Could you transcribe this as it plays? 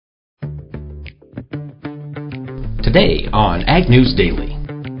today on Ag News Daily.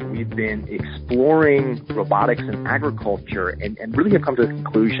 We've been exploring robotics in agriculture and really have come to the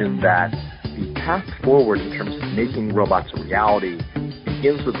conclusion that the path forward in terms of making robots a reality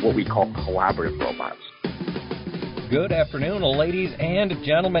begins with what we call collaborative robots. Good afternoon, ladies and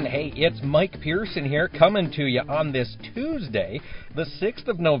gentlemen. Hey, it's Mike Pearson here coming to you on this Tuesday, the 6th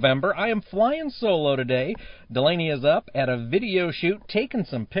of November. I am flying solo today. Delaney is up at a video shoot taking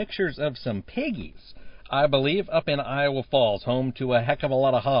some pictures of some piggies, I believe, up in Iowa Falls, home to a heck of a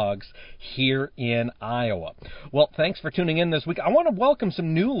lot of hogs here in Iowa. Well, thanks for tuning in this week. I want to welcome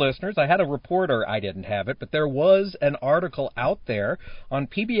some new listeners. I had a reporter, I didn't have it, but there was an article out there on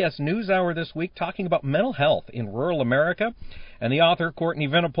PBS NewsHour this week talking about mental health in rural America. And the author, Courtney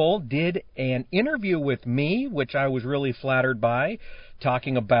Venipol, did an interview with me, which I was really flattered by,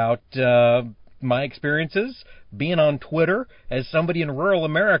 talking about my experiences being on Twitter as somebody in rural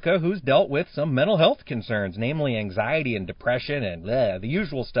America who's dealt with some mental health concerns, namely anxiety and depression and the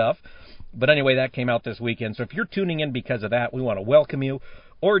usual stuff. But anyway, that came out this weekend. So if you're tuning in because of that, we want to welcome you.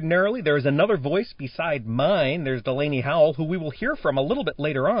 Ordinarily, there is another voice beside mine. There's Delaney Howell, who we will hear from a little bit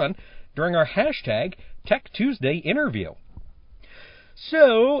later on during our hashtag Tech Tuesday interview.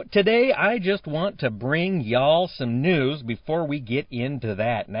 So, today I just want to bring y'all some news before we get into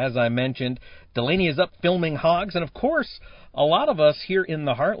that. And as I mentioned, Delaney is up filming hogs, and of course, a lot of us here in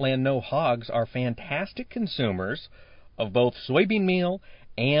the heartland know hogs are fantastic consumers of both soybean meal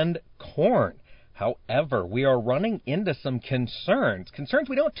and corn. However, we are running into some concerns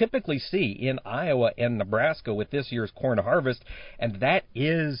we don't typically see in Iowa and Nebraska with this year's corn harvest, and that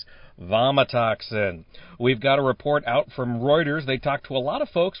is vomitoxin. We've got a report out from Reuters. They talked to a lot of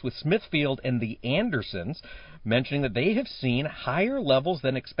folks with Smithfield and the Andersons, mentioning that they have seen higher levels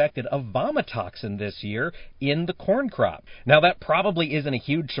than expected of vomitoxin this year in the corn crop. Now, that probably isn't a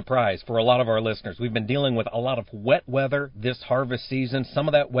huge surprise for a lot of our listeners. We've been dealing with a lot of wet weather this harvest season. Some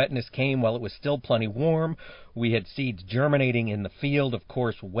of that wetness came while it was still plenty warm. We had seeds germinating in the field. Of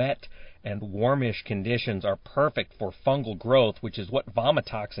course, wet and warmish conditions are perfect for fungal growth, which is what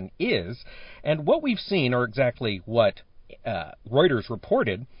vomitoxin is. And what we've seen, or exactly what Reuters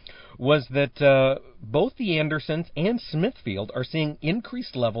reported, was that both the Andersons and Smithfield are seeing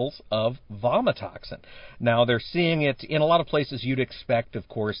increased levels of vomitoxin. Now, they're seeing it in a lot of places you'd expect, of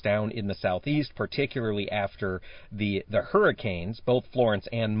course, down in the southeast, particularly after the hurricanes. Both Florence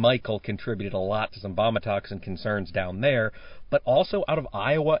and Michael contributed a lot to some vomitoxin concerns down there, but also out of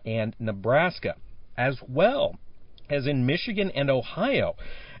Iowa and Nebraska, as well as in Michigan and Ohio.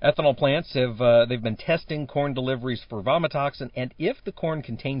 Ethanol plants they've been testing corn deliveries for vomitoxin, and if the corn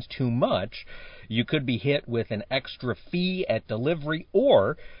contains too much, you could be hit with an extra fee at delivery,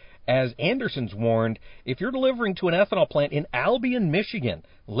 or, as Anderson's warned, if you're delivering to an ethanol plant in Albion, Michigan,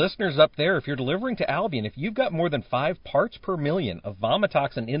 listeners up there, if you're delivering to Albion, if you've got more than 5 parts per million of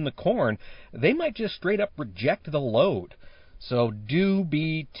vomitoxin in the corn, they might just straight up reject the load. So do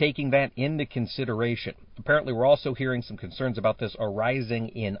be taking that into consideration. Apparently, we're also hearing some concerns about this arising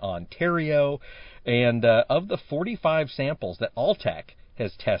in Ontario. And of the 45 samples that Alltech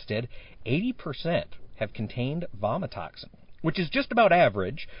has tested, 80% have contained vomitoxin, which is just about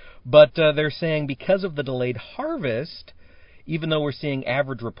average. But they're saying because of the delayed harvest, even though we're seeing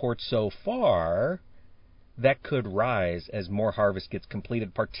average reports so far, that could rise as more harvest gets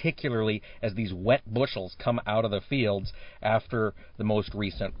completed, particularly as these wet bushels come out of the fields after the most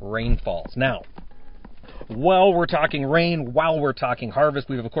recent rainfalls. Now, while we're talking rain, while we're talking harvest,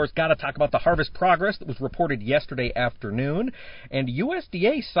 we've of course got to talk about the harvest progress that was reported yesterday afternoon. And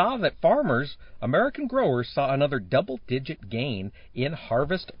USDA saw that farmers, American growers, saw another double-digit gain in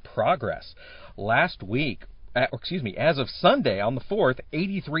harvest progress. Last week, as of Sunday on the 4th,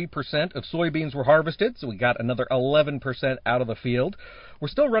 83% of soybeans were harvested, so we got another 11% out of the field. We're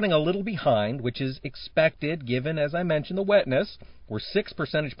still running a little behind, which is expected given, as I mentioned, the wetness. We're 6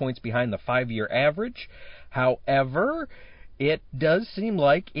 percentage points behind the 5-year average. However, it does seem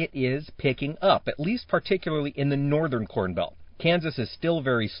like it is picking up, at least particularly in the northern Corn Belt. Kansas is still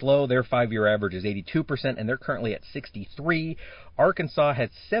very slow. Their 5-year average is 82%, and they're currently at 63%. Arkansas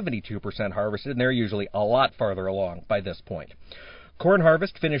has 72% harvested, and they're usually a lot farther along by this point. Corn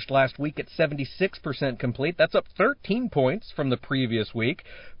harvest finished last week at 76% complete. That's up 13 points from the previous week.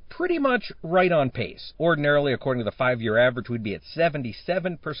 Pretty much right on pace. Ordinarily, according to the 5-year average, we'd be at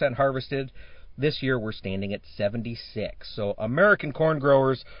 77% harvested. This year, we're standing at 76. So American corn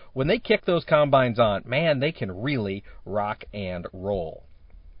growers, when they kick those combines on, man, they can really rock and roll.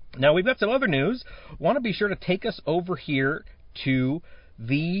 Now, we've got some other news. Want to be sure to take us over here to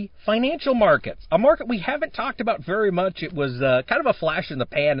the financial markets, a market we haven't talked about very much. It was kind of a flash in the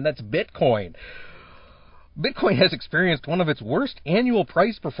pan, and that's Bitcoin. Bitcoin has experienced one of its worst annual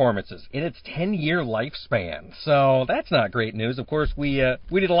price performances in its 10-year lifespan. So that's not great news. Of course, we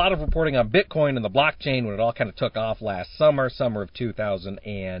did a lot of reporting on Bitcoin and the blockchain when it all kind of took off last summer of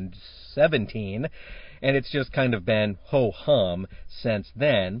 2017. And it's just kind of been ho-hum since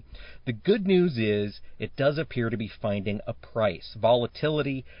then. The good news is it does appear to be finding a price.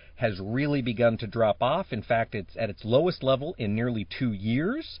 Volatility has really begun to drop off. In fact, it's at its lowest level in nearly 2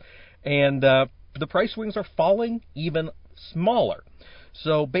 years. And the price swings are falling even smaller.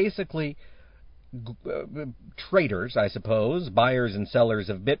 So basically, traders, I suppose, buyers and sellers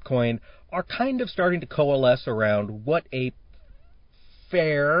of Bitcoin, are kind of starting to coalesce around what a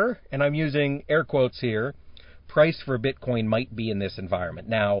fair, and I'm using air quotes here, price for Bitcoin might be in this environment.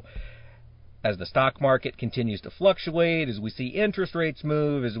 Now, as the stock market continues to fluctuate, as we see interest rates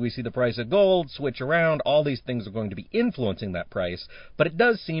move, as we see the price of gold switch around, all these things are going to be influencing that price. But it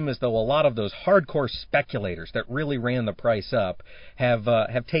does seem as though a lot of those hardcore speculators that really ran the price up have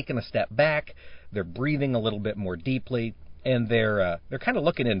taken a step back. They're breathing a little bit more deeply, and they're kind of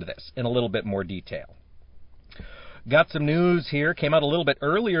looking into this in a little bit more detail. Got some news here, came out a little bit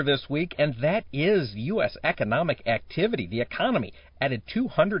earlier this week, and that is U.S. economic activity. The economy added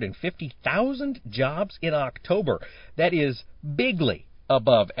 250,000 jobs in October. That is bigly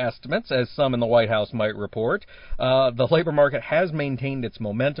above estimates, as some in the White House might report. The labor market has maintained its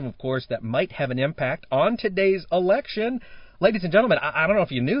momentum, of course. That might have an impact on today's election. Ladies and gentlemen, I don't know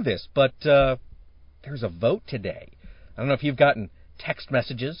if you knew this, but there's a vote today. I don't know if you've gotten text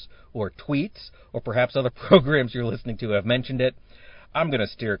messages or tweets or perhaps other programs you're listening to have mentioned it. I'm going to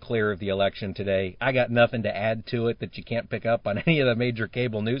steer clear of the election today. I got nothing to add to it that you can't pick up on any of the major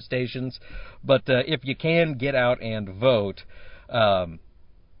cable news stations. But if you can, get out and vote. The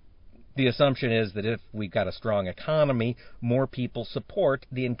assumption is that if we've got a strong economy, more people support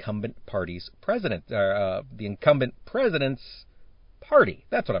the incumbent party's president, the incumbent president's party.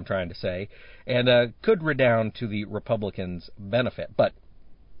 That's what I'm trying to say. And could redound to the Republicans' benefit. But,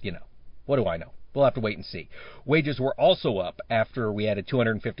 what do I know? We'll have to wait and see. Wages were also up after we added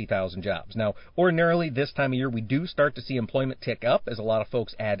 250,000 jobs. Now, ordinarily, this time of year, we do start to see employment tick up as a lot of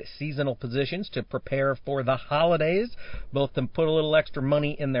folks add seasonal positions to prepare for the holidays, both to put a little extra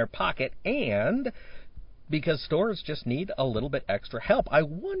money in their pocket and because stores just need a little bit extra help. I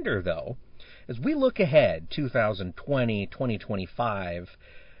wonder, though, as we look ahead, 2020, 2025,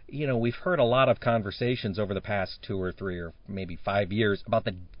 we've heard a lot of conversations over the past 2 or 3 or maybe 5 years about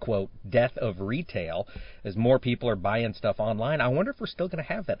the, quote, death of retail as more people are buying stuff online. I wonder if we're still going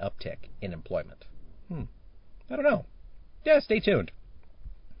to have that uptick in employment. I don't know. Yeah, stay tuned.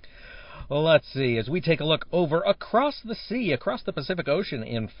 Well, let's see. As we take a look over across the sea, across the Pacific Ocean,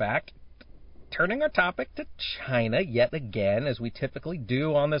 in fact, turning our topic to China yet again, as we typically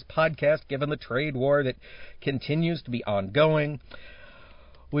do on this podcast, given the trade war that continues to be ongoing.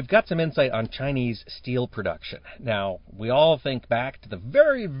 We've got some insight on Chinese steel production. Now, we all think back to the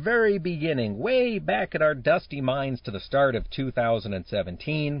very, very beginning, way back at our dusty minds to the start of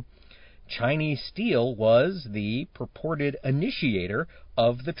 2017. Chinese steel was the purported initiator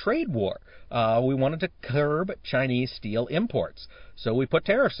of the trade war. We wanted to curb Chinese steel imports, so we put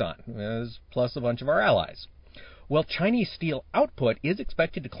tariffs on, plus a bunch of our allies. Well, Chinese steel output is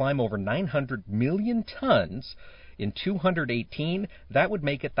expected to climb over 900 million tons in 2018. That would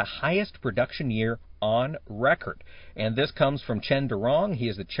make it the highest production year on record. And this comes from Chen Durong. He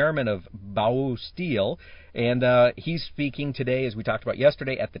is the chairman of Baowu Steel, and he's speaking today, as we talked about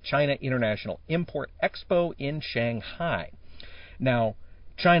yesterday, at the China International Import Expo in Shanghai. Now,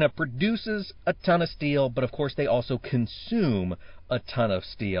 China produces a ton of steel, but of course they also consume a ton of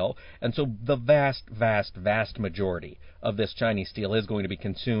steel. And so the vast, vast, vast majority of this Chinese steel is going to be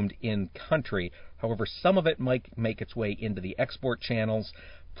consumed in country. However, some of it might make its way into the export channels.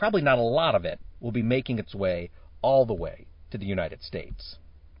 Probably not a lot of it will be making its way all the way to the United States.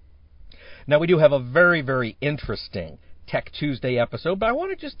 Now, we do have a very, very interesting Tech Tuesday episode, but I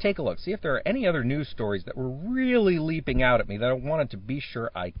want to just take a look, see if there are any other news stories that were really leaping out at me that I wanted to be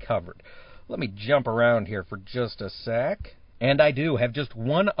sure I covered. Let me jump around here for just a sec. And I do have just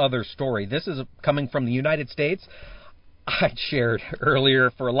one other story. This is coming from the United States. I shared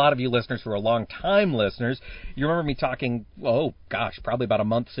earlier, for a lot of you listeners who are long-time listeners, you remember me talking, probably about a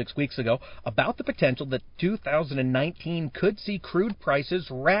month, 6 weeks ago, about the potential that 2019 could see crude prices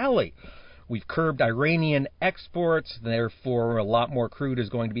rally. We've curbed Iranian exports, therefore a lot more crude is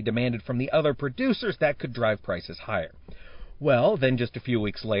going to be demanded from the other producers. That could drive prices higher. Well, then just a few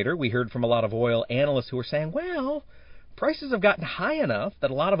weeks later, we heard from a lot of oil analysts who were saying, prices have gotten high enough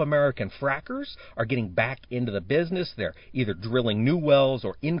that a lot of American frackers are getting back into the business. They're either drilling new wells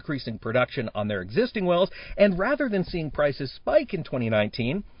or increasing production on their existing wells. And rather than seeing prices spike in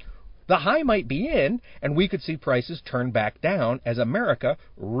 2019, the high might be in, and we could see prices turn back down as America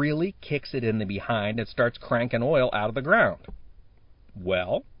really kicks it in the behind and starts cranking oil out of the ground.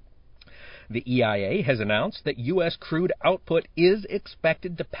 Well, the EIA has announced that U.S. crude output is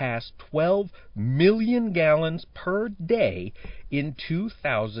expected to pass 12 million gallons per day in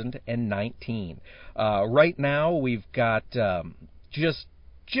 2019. Right now, we've got just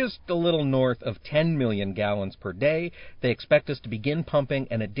a little north of 10 million gallons per day. They expect us to begin pumping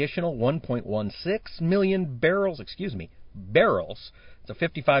an additional 1.16 million barrels, it's a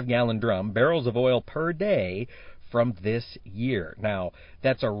 55-gallon drum, barrels of oil per day from this year. Now,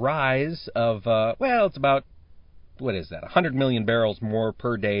 that's a rise of, it's about, 100 million barrels more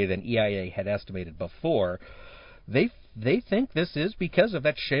per day than EIA had estimated before. They think this is because of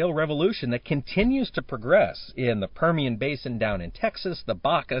that shale revolution that continues to progress in the Permian Basin down in Texas, the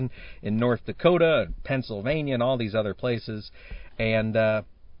Bakken in North Dakota, Pennsylvania, and all these other places. And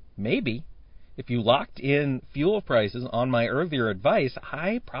maybe if you locked in fuel prices on my earlier advice,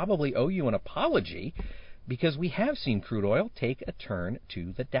 I probably owe you an apology, because we have seen crude oil take a turn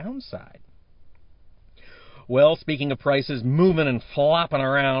to the downside. Well, speaking of prices moving and flopping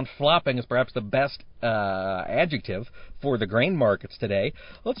around, flopping is perhaps the best adjective for the grain markets today.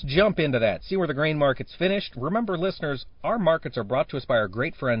 Let's jump into that, see where the grain markets finished. Remember, listeners, our markets are brought to us by our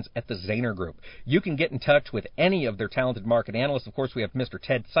great friends at the Zaner Group. You can get in touch with any of their talented market analysts. Of course, we have Mr.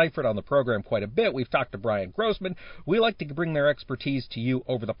 Ted Seifert on the program quite a bit. We've talked to Brian Grossman. We like to bring their expertise to you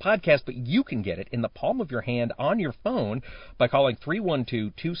over the podcast, but you can get it in the palm of your hand on your phone by calling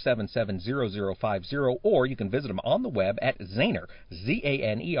 312-277-0050, or you can visit them on the web at Zaner,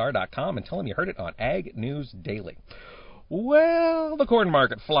 ZANER.com, and tell them you heard it on Ag News Daily. Well, the corn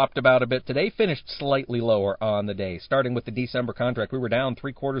market flopped about a bit today, finished slightly lower on the day. Starting with the December contract, we were down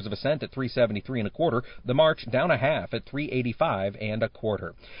 3/4 cents at 3.73 1/4. The March down 1/2 at 3.85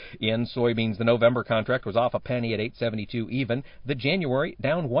 1/4. In soybeans, the November contract was off a penny at 8.72 even. The January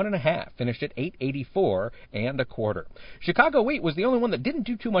down 1 1/2, finished at 8.84 1/4. Chicago wheat was the only one that didn't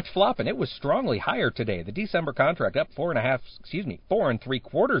do too much flopping. It was strongly higher today. The December contract up 4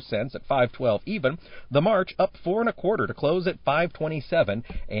 3/4 cents at 5.12 even. The March up 4 1/4 to close at 5.27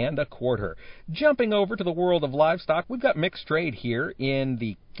 1/4. Jumping over to the world of livestock, we've got mixed trade here in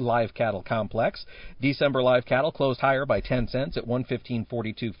the live cattle complex. December live cattle closed higher by 10 cents at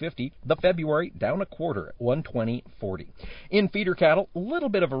 115.4250. The February down 1/4 at 120.40. In feeder cattle, a little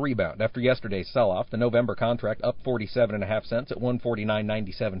bit of a rebound after yesterday's sell-off. The November contract up 47.5 cents at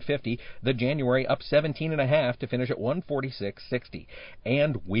 149.9750. The January up 17.5 to finish at 146.60.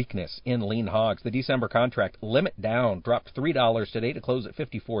 And weakness in lean hogs. The December contract limit down, dropped $3 today to close at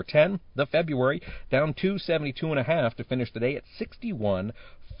 54.10. The February down 272.5 to finish today at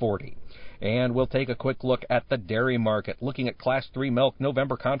 61.40. And we'll take a quick look at the dairy market. Looking at Class 3 milk,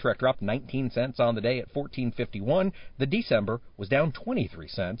 November contract dropped 19 cents on the day at 14.51. The December was down 23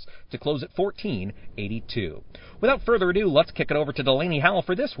 cents to close at 14.82. Without further ado, let's kick it over to Delaney Howell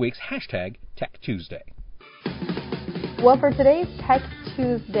for this week's Hashtag Tech Tuesday. Well, for today's Tech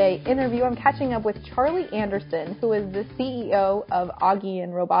Tuesday interview, I'm catching up with Charlie Anderson, who is the CEO of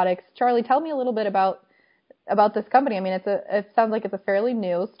Augian Robotics. Charlie, tell me a little bit about this company. I mean, it sounds like it's a fairly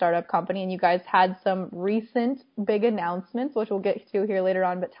new startup company, and you guys had some recent big announcements, which we'll get to here later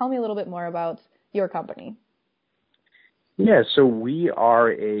on. But tell me a little bit more about your company. Yeah, so we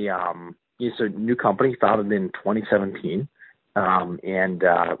are it's a new company founded in 2017. And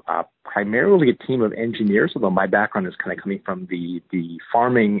primarily a team of engineers, although my background is kind of coming from the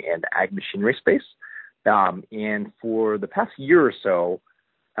farming and ag machinery space. And for the past year or so,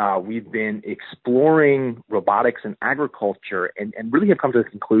 we've been exploring robotics in agriculture and really have come to the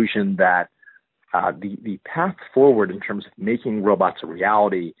conclusion that the path forward in terms of making robots a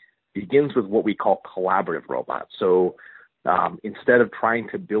reality begins with what we call collaborative robots. So instead of trying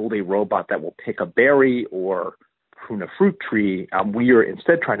to build a robot that will pick a berry or prune a fruit tree, we are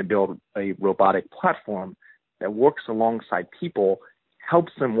instead trying to build a robotic platform that works alongside people,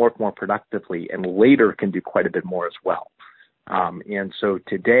 helps them work more productively, and later can do quite a bit more as well. And so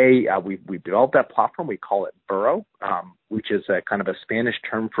today we've developed that platform. We call it Burro, which is a kind of a Spanish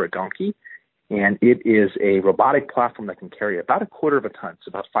term for a donkey. And it is a robotic platform that can carry about 1/4 ton, so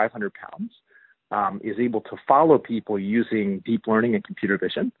about 500 pounds, is able to follow people using deep learning and computer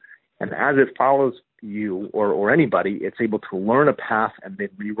vision. And as it follows you or anybody, it's able to learn a path and then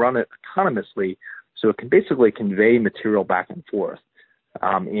rerun it autonomously, so it can basically convey material back and forth.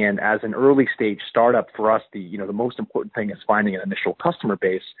 And as an early stage startup for us, the most important thing is finding an initial customer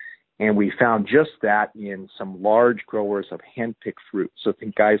base. And we found just that in some large growers of hand-picked fruit. So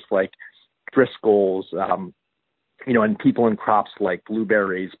think guys like Driscoll's, and people in crops like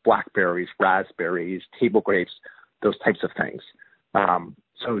blueberries, blackberries, raspberries, table grapes, those types of things.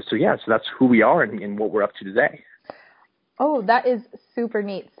 So that's who we are and what we're up to today. Oh, that is super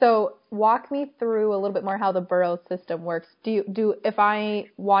neat. So walk me through a little bit more how the Burrow system works. If I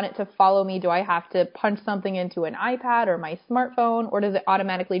want it to follow me, do I have to punch something into an iPad or my smartphone, or does it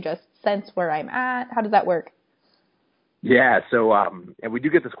automatically just sense where I'm at? How does that work? Yeah. So, and we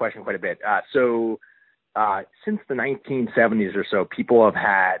do get this question quite a bit. Since the 1970s or so, people have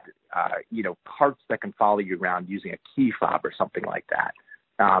had, carts that can follow you around using a key fob or something like that.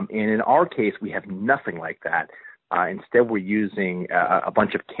 And in our case, we have nothing like that. Instead, we're using a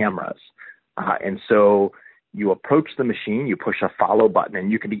bunch of cameras. And so you approach the machine, you push a follow button,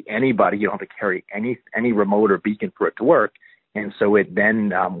 and you can be anybody. You don't have to carry any remote or beacon for it to work. And so it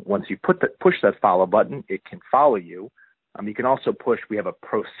then, once you push that follow button, it can follow you. You can also we have a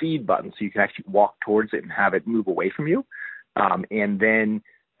proceed button, so you can actually walk towards it and have it move away from you. And then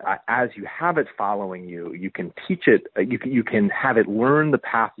as you have it following you, you can teach it, you can have it learn the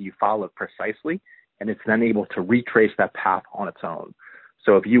path that you followed precisely, and it's then able to retrace that path on its own.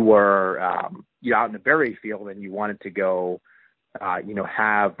 So if you were out in a berry field and you wanted to go,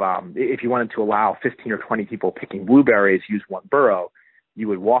 if you wanted to allow 15 or 20 people picking blueberries use one burrow, you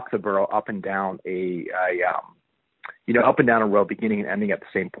would walk the burrow up and down up and down a row, beginning and ending at the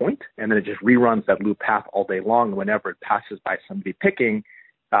same point, and then it just reruns that loop path all day long. Whenever it passes by somebody picking,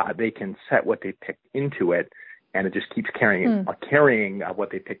 they can set what they picked into it, and it just keeps carrying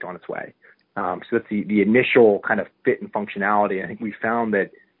what they picked on its way. So that's the initial kind of fit and functionality. I think we found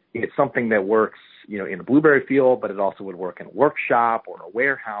that it's something that works, in a blueberry field, but it also would work in a workshop or a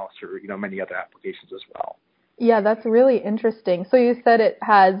warehouse or, many other applications as well. Yeah, that's really interesting. So you said it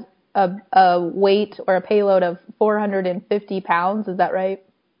has a weight or a payload of 450 pounds. Is that right?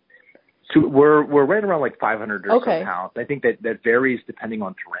 So we're right around like 500 or so pounds. I think that varies depending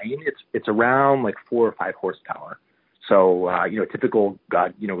on terrain. It's around like 4 or 5 horsepower. So, a typical,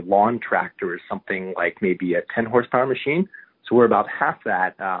 lawn tractor is something like maybe a 10 horsepower machine. So we're about half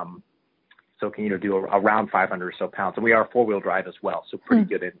that. So can, do around 500 or so pounds. And we are 4-wheel drive as well. So pretty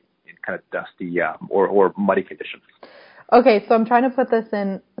good in kind of dusty, or muddy conditions. Okay. So I'm trying to put this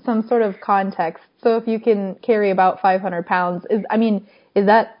in some sort of context. So if you can carry about 500 pounds, is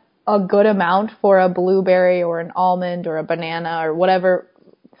that a good amount for a blueberry or an almond or a banana or whatever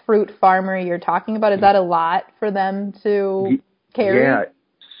fruit farmer you're talking about? Is that a lot for them to carry?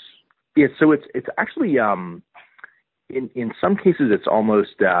 Yeah. So it's actually, in some cases it's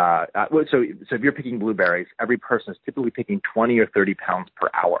almost, so if you're picking blueberries, every person is typically picking 20 or 30 pounds per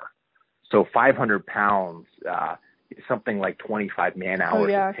hour. So 500 pounds, is something like 25 man hours. Oh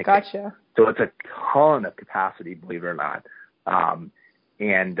yeah. of picking. Gotcha. So it's a ton of capacity, believe it or not.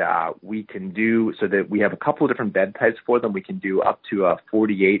 And we can do, so that we have a couple of different bed types for them. We can do up to a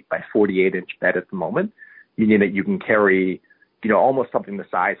 48 by 48 inch bed at the moment, meaning that you can carry, almost something the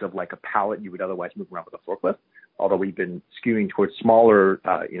size of like a pallet you would otherwise move around with a forklift, although we've been skewing towards smaller,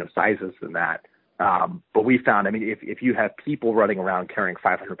 sizes than that. But we found, if you have people running around carrying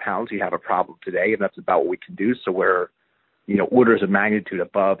 500 pounds, you have a problem today, and that's about what we can do. So we're, orders of magnitude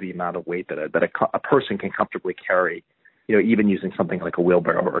above the amount of weight that a person can comfortably carry, even using something like a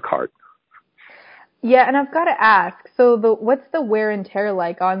wheelbarrow or a cart. Yeah, and I've got to ask, so what's the wear and tear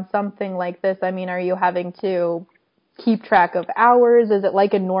like on something like this? Are you having to keep track of hours? Is it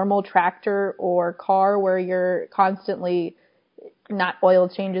like a normal tractor or car where you're constantly, not oil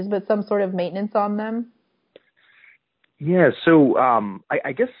changes, but some sort of maintenance on them? Yeah, so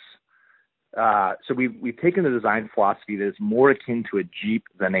I guess, so we've taken the design philosophy that is more akin to a Jeep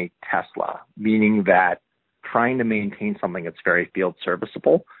than a Tesla, meaning that trying to maintain something that's very field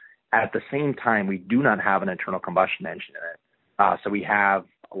serviceable. At the same time, we do not have an internal combustion engine in it. So we have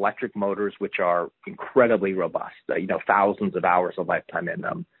electric motors, which are incredibly robust, thousands of hours of lifetime in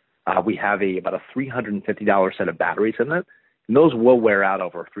them. We have about a $350 set of batteries in it, and those will wear out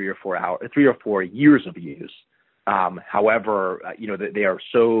over 3 or 4 years of use. However, they are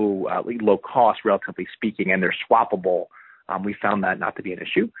so low cost, relatively speaking, and they're swappable. We found that not to be an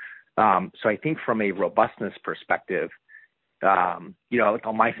issue. So I think from a robustness perspective, like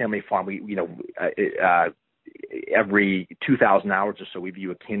on my family farm, every 2,000 hours or so, we view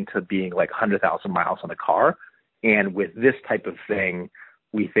akin to being like 100,000 miles on a car. And with this type of thing,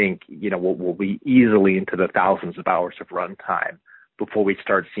 we think, we'll be easily into the thousands of hours of runtime before we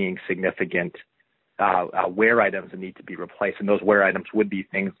start seeing significant, wear items that need to be replaced. And those wear items would be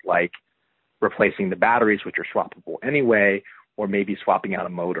things like replacing the batteries, which are swappable anyway, or maybe swapping out a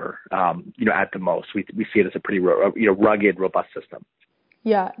motor, at the most. We see it as a pretty rugged, robust system.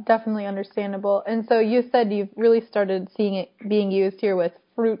 Yeah, definitely understandable. And so you said you've really started seeing it being used here with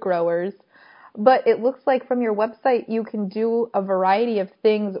fruit growers, but it looks like from your website you can do a variety of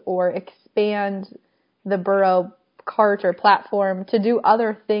things or expand the Burrow cart or platform to do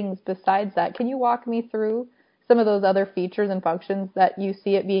other things besides that. Can you walk me through some of those other features and functions that you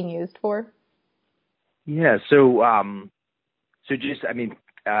see it being used for? Yeah, so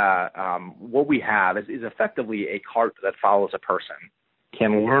what we have is effectively a cart that follows a person,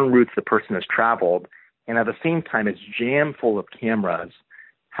 can learn routes the person has traveled, and at the same time it's jammed full of cameras,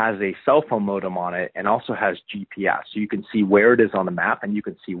 has a cell phone modem on it, and also has GPS. So you can see where it is on the map, and you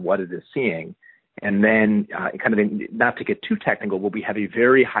can see what it is seeing. And then, not to get too technical, but we have a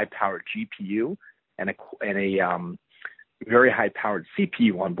very high-powered GPU and a very high-powered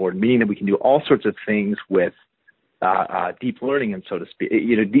CPU on board, meaning that we can do all sorts of things with deep learning, and so to speak,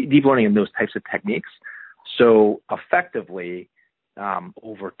 deep learning and those types of techniques. So effectively,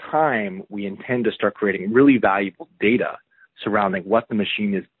 over time, we intend to start creating really valuable data surrounding what the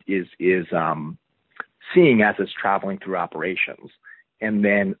machine is seeing as it's traveling through operations. And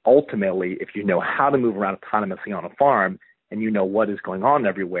then ultimately, if you know how to move around autonomously on a farm and you know what is going on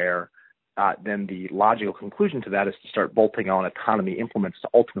everywhere, then the logical conclusion to that is to start bolting on autonomy implements to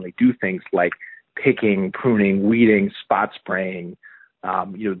ultimately do things like picking, pruning, weeding, spot spraying,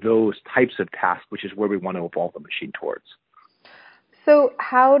 those types of tasks, which is where we want to evolve the machine towards. So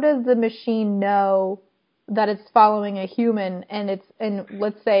how does the machine know that it's following a human and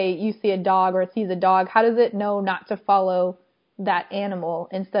let's say you see a dog or it sees a dog, how does it know not to follow that animal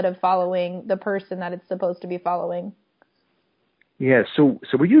instead of following the person that it's supposed to be following? Yeah, so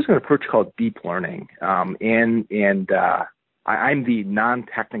we're using an approach called deep learning, I'm the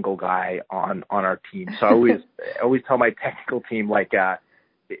non-technical guy on our team, so I always tell my technical team,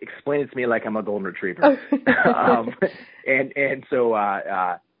 explain it to me like I'm a golden retriever.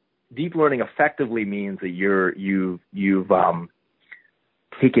 So deep learning effectively means that you've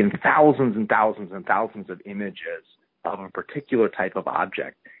taken thousands and thousands and thousands of images of a particular type of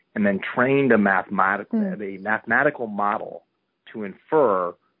object and then trained a mathematical model to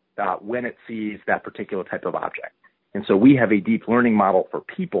infer when it sees that particular type of object. And so we have a deep learning model for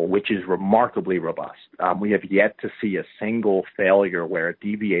people, which is remarkably robust. We have yet to see a single failure where it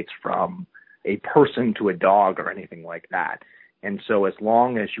deviates from a person to a dog or anything like that. And so as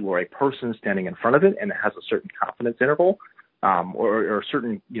long as you are a person standing in front of it and it has a certain confidence interval or a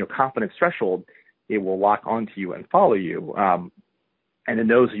certain confidence threshold, it will lock onto you and follow you. And it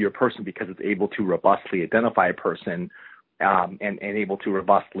knows that you're a person because it's able to robustly identify a person and able to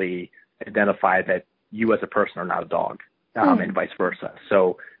robustly identify that you as a person are not a dog, and vice versa.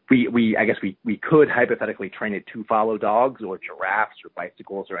 So I guess we could hypothetically train it to follow dogs or giraffes or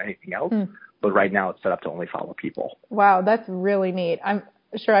bicycles or anything else, but right now it's set up to only follow people. Wow, that's really neat. I'm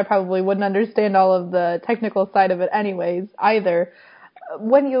sure I probably wouldn't understand all of the technical side of it anyways either.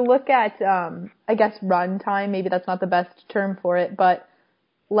 When you look at, I guess, run time, maybe that's not the best term for it, but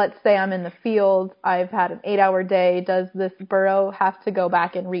let's say I'm in the field, I've had an 8-hour day. Does this Burrow have to go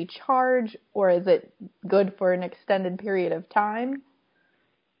back and recharge, or is it good for an extended period of time?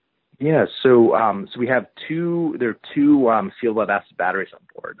 Yeah, so we have two sealed lead acid batteries on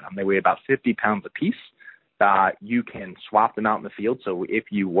board. They weigh about 50 pounds apiece. You can swap them out in the field. So if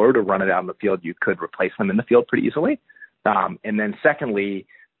you were to run it out in the field, you could replace them in the field pretty easily. And then secondly,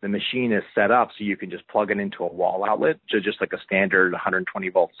 the machine is set up so you can just plug it into a wall outlet, so just like a standard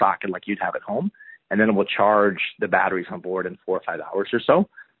 120-volt socket like you'd have at home, and then it will charge the batteries on board in 4 or 5 hours or so.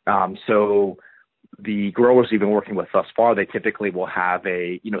 So the growers we've been working with thus far, they typically will have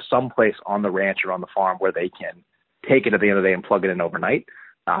someplace on the ranch or on the farm where they can take it at the end of the day and plug it in overnight.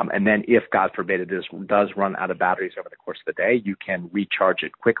 And then if, God forbid, it does run out of batteries over the course of the day, you can recharge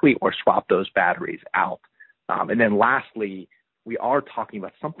it quickly or swap those batteries out. And then lastly, we are talking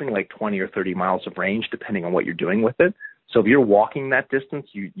about something like 20 or 30 miles of range, depending on what you're doing with it. So if you're walking that distance,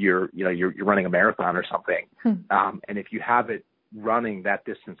 you're running a marathon or something. And if you have it running that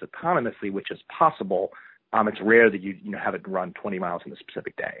distance autonomously, which is possible, it's rare that you have it run 20 miles in a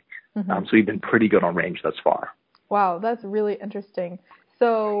specific day. So we've been pretty good on range thus far. Wow, that's really interesting.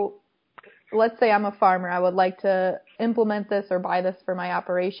 So let's say I'm a farmer. I would like to implement this or buy this for my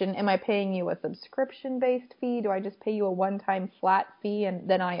operation. Am I paying you a subscription-based fee? Do I just pay you a one-time flat fee and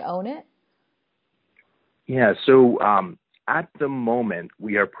then I own it? Yeah, so at the moment,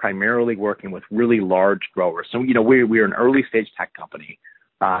 we are primarily working with really large growers. So, we're an early-stage tech company.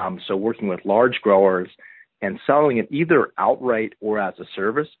 So working with large growers and selling it either outright or as a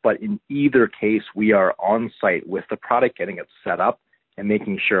service. But in either case, we are on site with the product, getting it set up and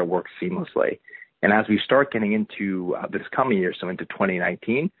making sure it works seamlessly. And as we start getting into this coming year, so into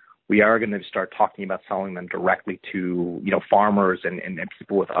 2019, we are going to start talking about selling them directly to, farmers and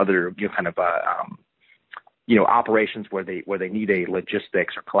people with other, operations where they need a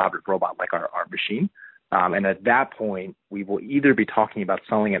logistics or collaborative robot like our machine. And at that point, we will either be talking about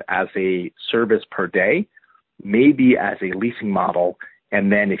selling it as a service per day, maybe as a leasing model,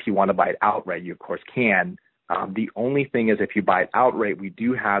 and then if you want to buy it outright, you of course can. The only thing is if you buy it outright, we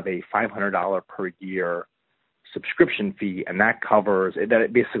do have a $500 per year subscription fee, and that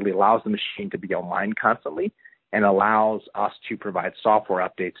it basically allows the machine to be online constantly and allows us to provide software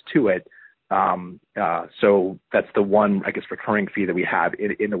updates to it. So that's the one, recurring fee that we have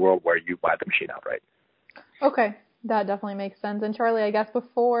in the world where you buy the machine outright. Okay, that definitely makes sense. And Charlie, I guess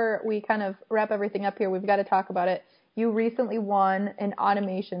before we kind of wrap everything up here, we've got to talk about it. You recently won an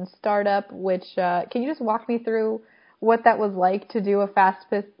automation startup, which can you just walk me through what that was like to do a fast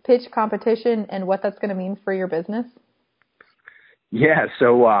pitch competition and what that's going to mean for your business? Yeah,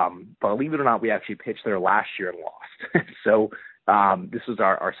 so believe it or not, we actually pitched there last year and lost. So this was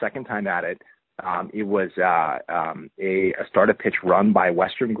our second time at it. It was a startup pitch run by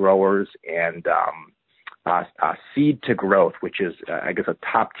Western Growers and Seed to Growth, which is, a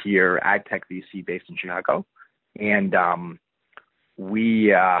top-tier ag tech VC based in Chicago. And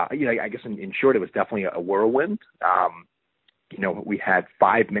we, in short, it was definitely a whirlwind. We had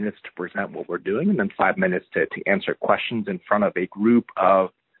 5 minutes to present what we're doing and then 5 minutes to answer questions in front of a group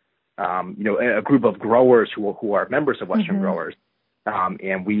of, growers who are members of Western Growers.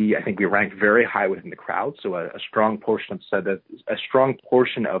 And I think we ranked very high within the crowd. So a strong portion said that a strong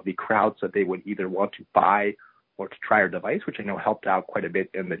portion of the crowd said they would either want to buy or to try our device, which I know helped out quite a bit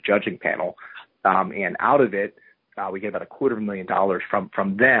in the judging panel. And out of it, we get about $250,000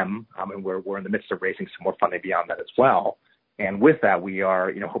 from them. And we're in the midst of raising some more funding beyond that as well. And with that, we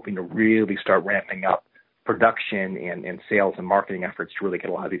are, hoping to really start ramping up production and sales and marketing efforts to really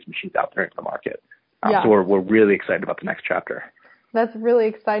get a lot of these machines out there into the market. So we're really excited about the next chapter. That's really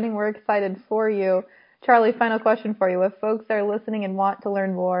exciting. We're excited for you. Charlie, final question for you. If folks are listening and want to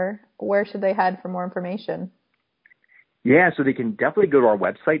learn more, where should they head for more information? Yeah, so they can definitely go to our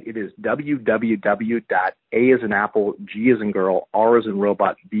website. It is www.A as in Apple, G as in girl, R as in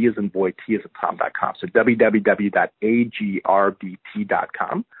robot, B as in boy, T as in Tom.com. So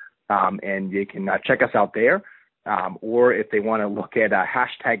www.agrbt.com. And you can check us out there. Or if they want to look at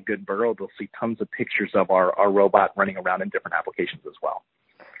hashtag GoodBurrow, they'll see tons of pictures of our robot running around in different applications as well.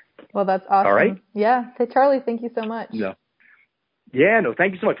 Well, that's awesome. All right. Yeah. So, Charlie, thank you so much. Yeah, no,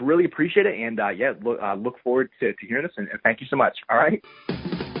 thank you so much. Really appreciate it. And look forward to hearing this. And thank you so much. All right.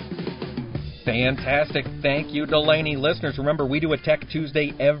 Fantastic. Thank you, Delaney. Listeners, remember, we do a Tech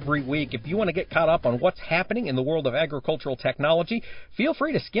Tuesday every week. If you want to get caught up on what's happening in the world of agricultural technology, feel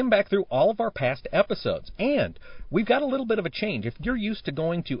free to skim back through all of our past episodes. And we've got a little bit of a change. If you're used to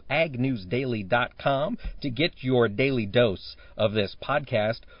going to agnewsdaily.com to get your daily dose of this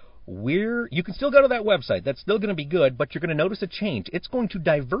podcast, you can still go to that website. That's still going to be good, but you're going to notice a change. It's going to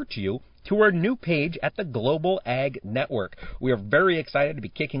divert you to our new page at the Global Ag Network. We are very excited to be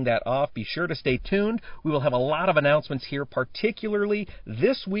kicking that off. Be sure to stay tuned. We will have a lot of announcements here, particularly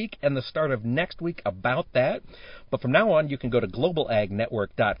this week and the start of next week about that. But from now on, you can go to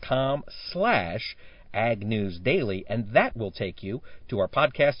globalagnetwork.com/Ag News Daily, and that will take you to our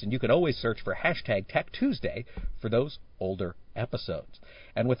podcast, and you can always search for hashtag Tech Tuesday for those older episodes.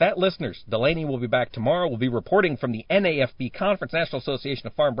 And with that, listeners, Delaney will be back tomorrow. We'll be reporting from the NAFB Conference, National Association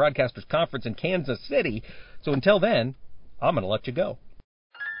of Farm Broadcasters Conference in Kansas City. So until then, I'm going to let you go.